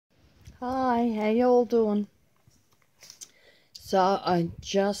Hi, how y'all doing? So I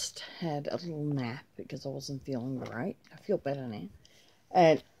just had a little nap because I wasn't feeling great. I feel better now.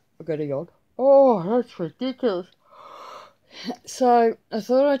 And I got a yawn. Oh, that's ridiculous. So I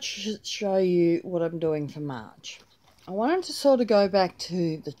thought I'd show you what I'm doing for March. I wanted to sort of go back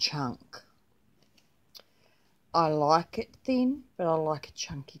to the chunk. I like it thin, but I like it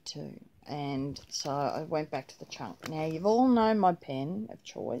chunky too. And so I went back to the chunk. Now, you've all known my pen of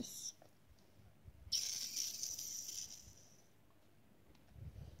choice.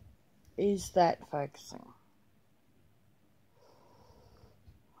 Is that focusing?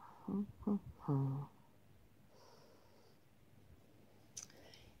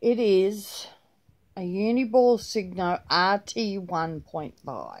 It is a Uniball Signo RT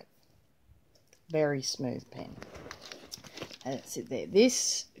 1.5. Very smooth pen. And that's it there.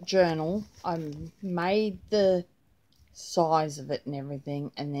 This journal, I made the size of it and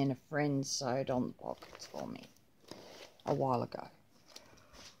everything, and then a friend sewed on the pockets for me a while ago.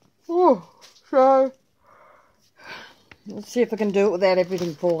 Oh, so let's see if I can do it without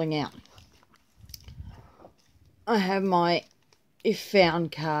everything falling out. I have my if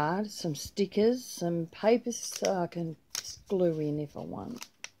found card, some stickers, some papers so I can glue in if I want,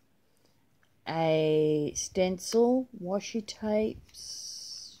 a stencil, washi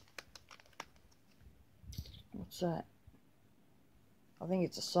tapes. What's that? I think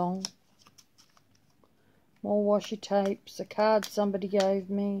it's a song. More washi tapes, a card somebody gave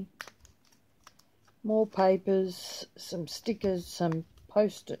me, more papers, some stickers, some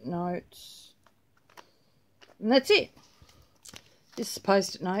post-it notes, and that's it. This is a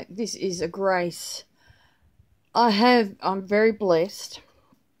post-it note. This is a Grace. I'm very blessed.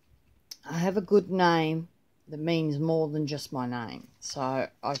 I have a good name that means more than just my name. So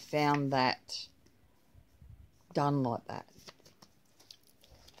I found that done like that.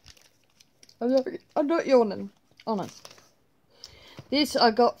 I'm not yawning, honest. This I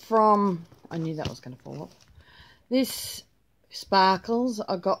got from, I knew that was going to fall off. This sparkles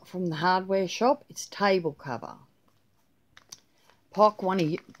I got from the hardware shop. It's table cover. Pocket,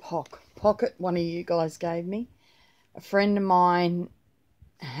 one of you guys gave me. A friend of mine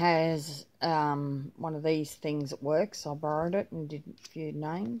has one of these things at work, so I borrowed it and did a few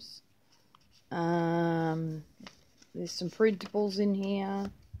names. There's some printables in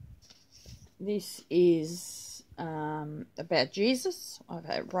here. This is about Jesus.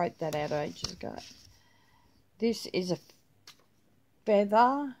 I wrote that out ages ago. This is a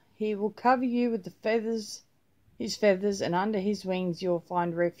feather. He will cover you with the feathers, his feathers, and under his wings you'll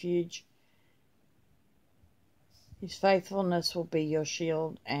find refuge. His faithfulness will be your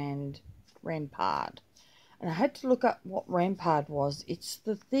shield and rampart. And I had to look up what rampart was. It's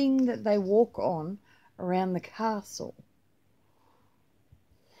the thing that they walk on around the castle.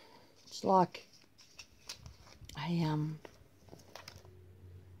 It's like a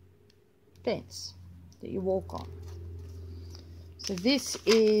fence that you walk on. So this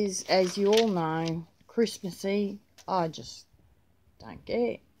is, as you all know, Christmassy. I just don't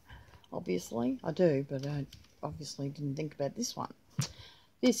care. Obviously, I do, but I obviously didn't think about this one.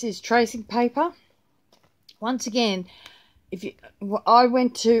 This is tracing paper. Once again, I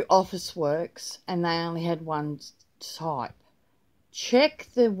went to Officeworks and they only had one type. Check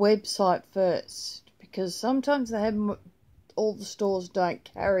the website first, because sometimes they have, all the stores don't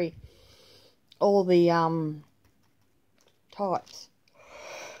carry all the types.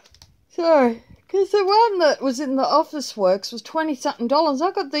 So, because the one that was in the Officeworks was $20-something.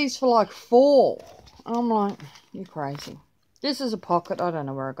 I got these for like $4. I'm like, you're crazy. This is a pocket. I don't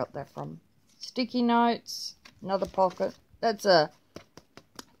know where I got that from. Sticky notes, another pocket. That's a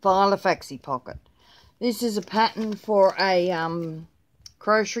Filofaxy pocket. This is a pattern for a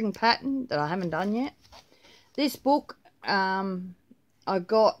crocheting pattern that I haven't done yet. This book I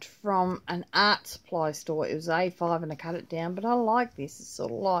got from an art supply store. It was A5 and I cut it down, but I like this. It's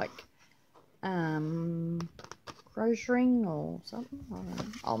sort of like crocheting or something. I don't know.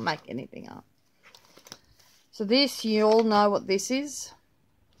 I'll make anything up. So this, you all know what this is.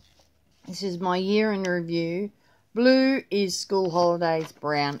 This is my year in review. Blue is school holidays,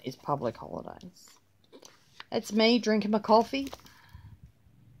 brown is public holidays. That's me drinking my coffee.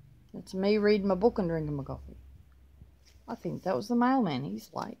 That's me reading my book and drinking my coffee. I think that was the mailman. He's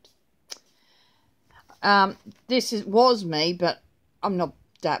late. This was me, but I'm not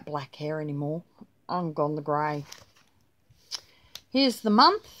that black hair anymore. I'm gone the grey. Here's the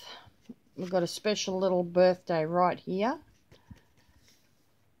month. We've got a special little birthday right here.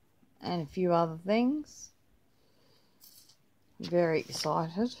 And a few other things. Very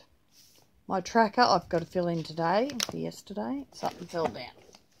excited. My tracker I've got to fill in today. For yesterday. Something fell down.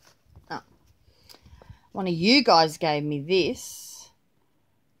 Oh, One of you guys gave me this.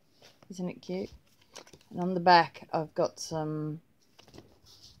 Isn't it cute? And on the back, I've got some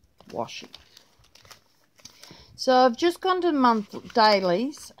washi. So I've just gone to month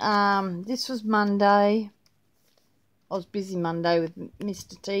dailies. This was Monday. I was busy Monday with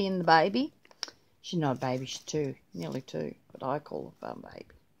Mr. T and the baby. She's not a baby, she's 2, nearly 2, but I call her a baby.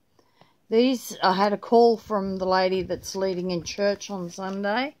 These, I had a call from the lady that's leading in church on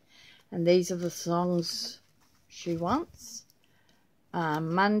Sunday, and these are the songs she wants.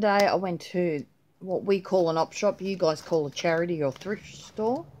 Monday, I went to what we call an op shop, you guys call a charity or thrift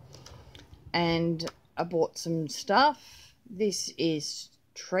store, and I bought some stuff. This is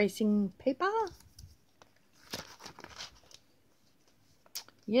tracing paper.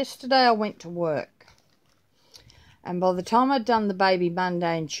 Yesterday I went to work, and by the time I'd done the baby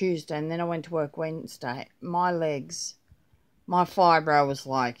Monday and Tuesday, and then I went to work Wednesday, my legs, my fibro was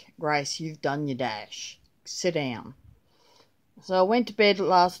like, Grace, you've done your dash. Sit down. So I went to bed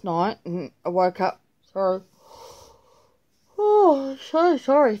last night, and I woke up, sorry. Oh, so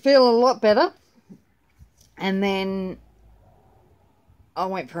sorry. Feeling a lot better. And then I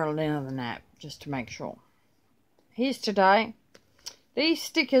went for another nap, just to make sure. Here's today. These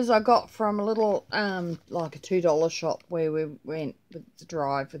stickers I got from a little, like a $2 shop where we went with the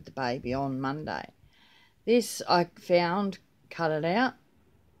drive with the baby on Monday. This I found, cut it out.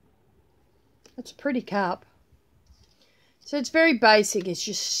 It's a pretty cup. So it's very basic. It's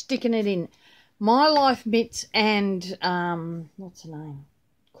just sticking it in. My Life Mitts and, what's her name?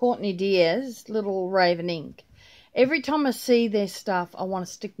 Courtney Diaz, Little Raven Ink. Every time I see their stuff, I want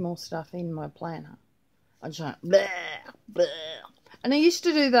to stick more stuff in my planner. I just like, blah, blah. And I used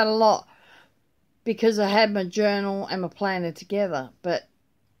to do that a lot because I had my journal and my planner together. But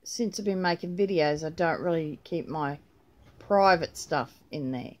since I've been making videos, I don't really keep my private stuff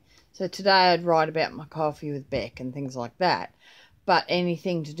in there. So today I'd write about my coffee with Beck and things like that. But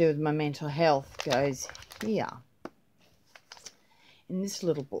anything to do with my mental health goes here in this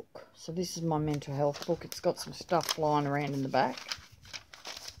little book. So this is my mental health book. It's got some stuff flying around in the back.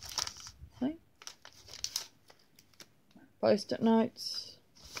 See? Post-it notes.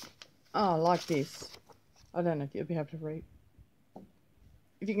 Oh, I like this. I don't know if you'll be able to read.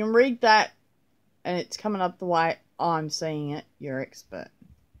 If you can read that and it's coming up the way I'm seeing it, you're expert.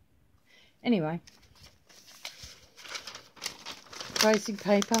 Anyway. Tracing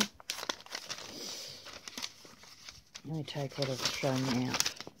paper. Let me take what I've shown you out.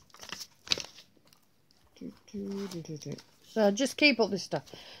 So just keep all this stuff.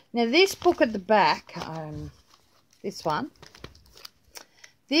 Now this book at the back, this one,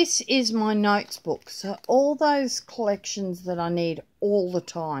 this is my notes book. So all those collections that I need all the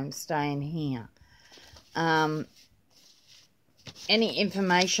time stay in here. Any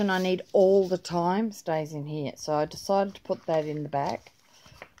information I need all the time stays in here. So I decided to put that in the back.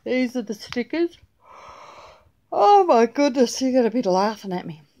 These are the stickers. Oh my goodness, you're going to be laughing at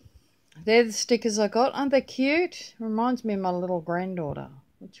me. They're the stickers I got. Aren't they cute? Reminds me of my little granddaughter.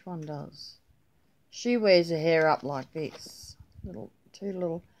 Which one does? She wears her hair up like this. Two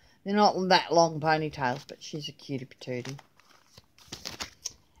little. They're not that long ponytails, but she's a cutie patootie.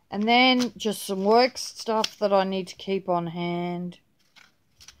 And then just some work stuff that I need to keep on hand.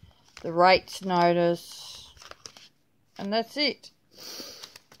 The rates notice. And that's it.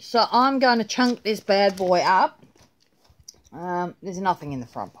 So I'm going to chunk this bad boy up. There's nothing in the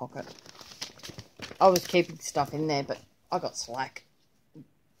front pocket. I was keeping stuff in there, but I got slack.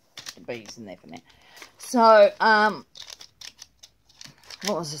 The bees in there for now. So,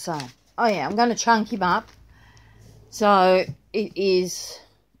 what was I saying? Oh yeah, I'm going to chunk him up. So it is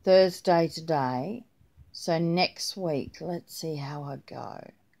Thursday today. So next week, let's see how I go.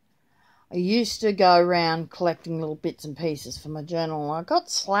 I used to go around collecting little bits and pieces for my journal. I got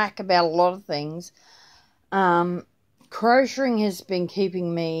slack about a lot of things. Crocheting has been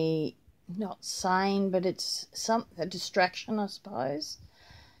keeping me not sane, but it's a distraction, I suppose.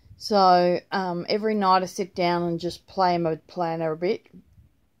 So every night I sit down and just play my planner a bit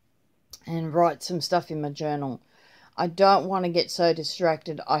and write some stuff in my journal. I don't want to get so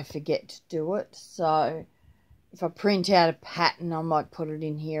distracted I forget to do it. So if I print out a pattern, I might put it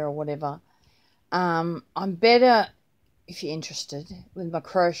in here or whatever. I'm better, if you're interested, with my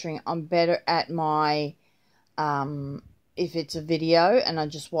crocheting, I'm better at my, if it's a video and I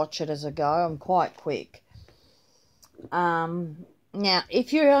just watch it as I go, I'm quite quick. Now,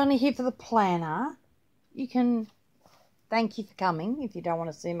 if you're only here for the planner, you can, thank you for coming if you don't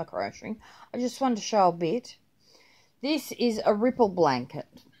want to see my crocheting. I just wanted to show a bit. This is a ripple blanket.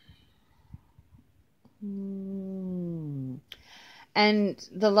 And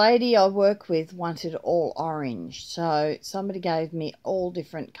the lady I work with wanted all orange. So somebody gave me all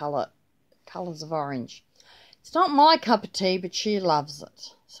different colours of orange. It's not my cup of tea, but she loves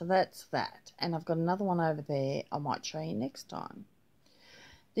it. So that's that. And I've got another one over there I might show you next time.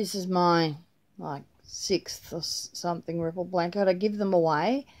 This is my, like, 6th or something ripple blanket. I give them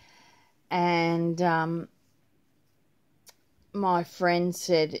away. And my friend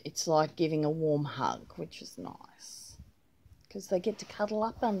said it's like giving a warm hug, which is nice. Because they get to cuddle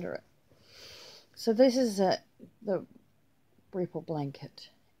up under it. So this is the ripple blanket.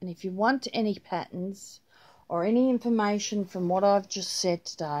 And if you want any patterns or any information from what I've just said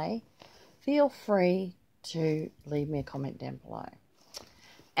today, feel free to leave me a comment down below.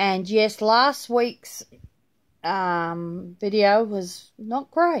 And yes, last week's video was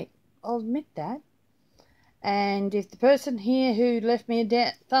not great. I'll admit that. And if the person here who left me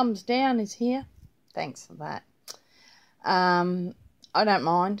a thumbs down is here, thanks for that. I don't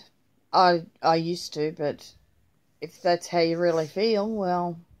mind. I used to, but if that's how you really feel,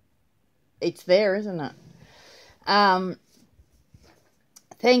 well, it's there, isn't it?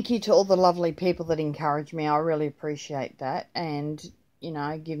 Thank you to all the lovely people that encourage me. I really appreciate that. And, you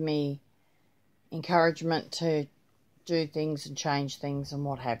know, give me encouragement to do things and change things and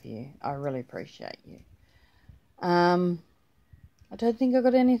what have you. I really appreciate you. I don't think I've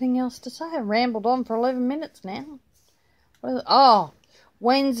got anything else to say. I rambled on for 11 minutes now. Oh,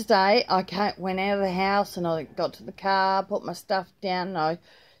 Wednesday I went out of the house and I got to the car, put my stuff down, and I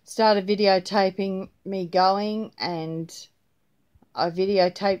started videotaping me going, and I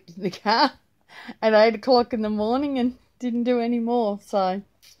videotaped the car at 8 o'clock in the morning and didn't do any more. So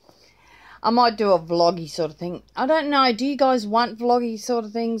I might do a vloggy sort of thing. I don't know. Do you guys want vloggy sort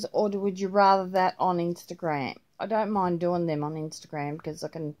of things, or would you rather that on Instagram? I don't mind doing them on Instagram because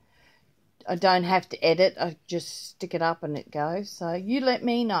I don't have to edit. I just stick it up and it goes. So you let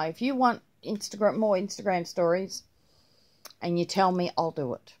me know. If you want more Instagram stories and you tell me, I'll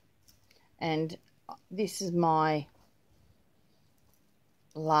do it. And this is my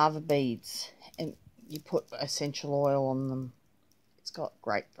lava beads. And you put essential oil on them. It's got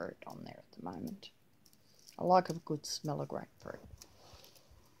grapefruit on there at the moment. I like a good smell of grapefruit.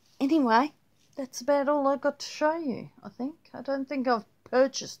 Anyway, that's about all I've got to show you, I think. I don't think I've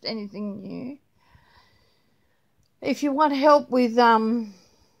purchased anything new. If you want help with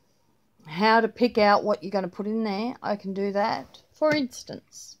how to pick out what you're going to put in there, I can do that. For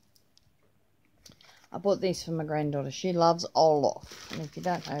instance, I bought these for my granddaughter. She loves Olaf. And if you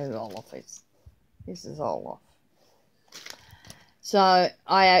don't know who Olaf is, this is Olaf. So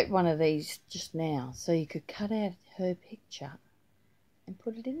I ate one of these just now. So you could cut out her picture and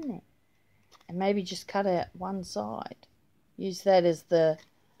put it in there. And maybe just cut out one side. Use that as the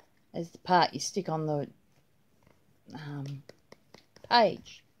part you stick on the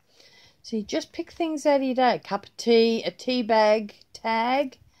page. So you just pick things out of your day. A cup of tea, a tea bag,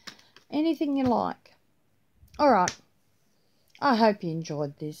 tag, anything you like. Alright. I hope you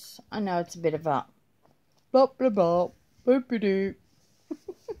enjoyed this. I know it's a bit of a blah blah blah, boop doo.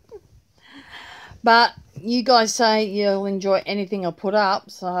 But you guys say you'll enjoy anything I put up,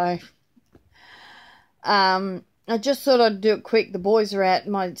 so I just thought I'd do it quick. The boys are out.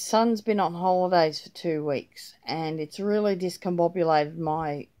 My son's been on holidays for 2 weeks, and it's really discombobulated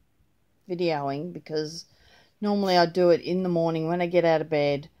my videoing, because normally I do it in the morning when I get out of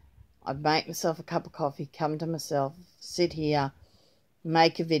bed. I'd make myself a cup of coffee, come to myself, sit here,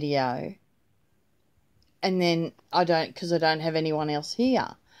 make a video, and then because I don't have anyone else here.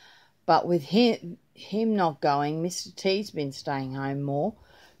 But with him not going, Mr. T's been staying home more.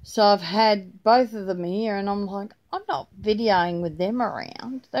 So I've had both of them here, and I'm like, I'm not videoing with them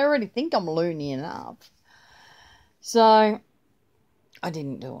around. They already think I'm loony enough. So I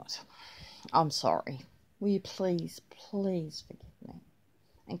didn't do it. I'm sorry. Will you please forgive me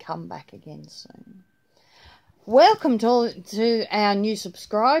and come back again soon. Welcome to our new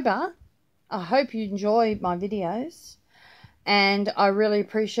subscriber. I hope you enjoy my videos. And I really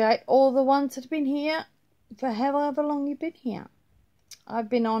appreciate all the ones that have been here for however long you've been here. I've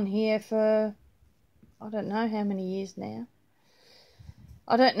been on here for, I don't know how many years now.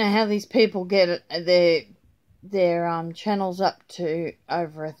 I don't know how these people get their channels up to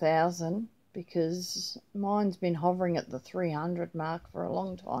over 1,000, because mine's been hovering at the 300 mark for a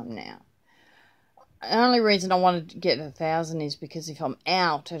long time now. The only reason I wanted to get 1,000 is because if I'm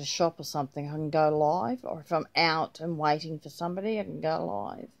out at a shop or something, I can go live. Or if I'm out and waiting for somebody, I can go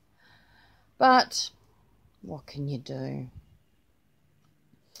live. But what can you do?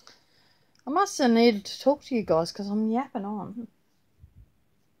 I must have needed to talk to you guys because I'm yapping on.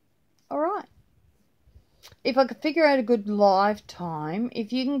 Alright. if I could figure out a good live time,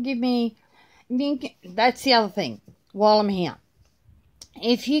 if you can give me, that's the other thing, while I'm here.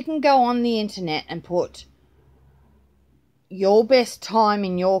 If you can go on the internet and put your best time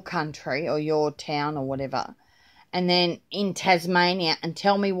in your country or your town or whatever, and then in Tasmania, and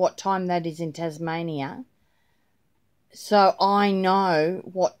tell me what time that is in Tasmania, so I know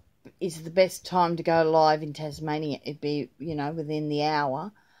what is the best time to go live in Tasmania. It'd be, within the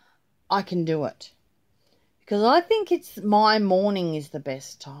hour. I can do it. Because I think it's my morning is the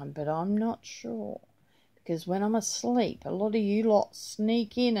best time, but I'm not sure. Because when I'm asleep, a lot of you lot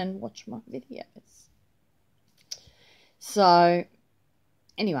sneak in and watch my videos. So,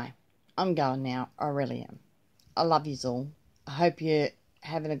 anyway, I'm going now. I really am. I love you all. I hope you're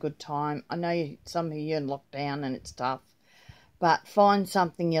having a good time. I know some of you are in lockdown and it's tough. But find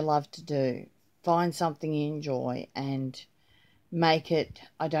something you love to do. Find something you enjoy and make it.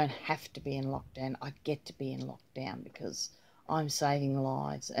 I don't have to be in lockdown. I get to be in lockdown because I'm saving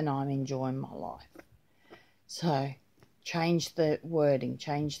lives and I'm enjoying my life. So change the wording.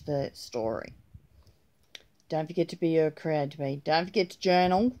 Change the story. Don't forget to be your creative to be. Don't forget to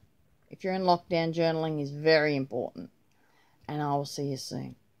journal. If you're in lockdown, journaling is very important. And I will see you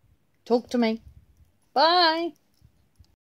soon. Talk to me. Bye.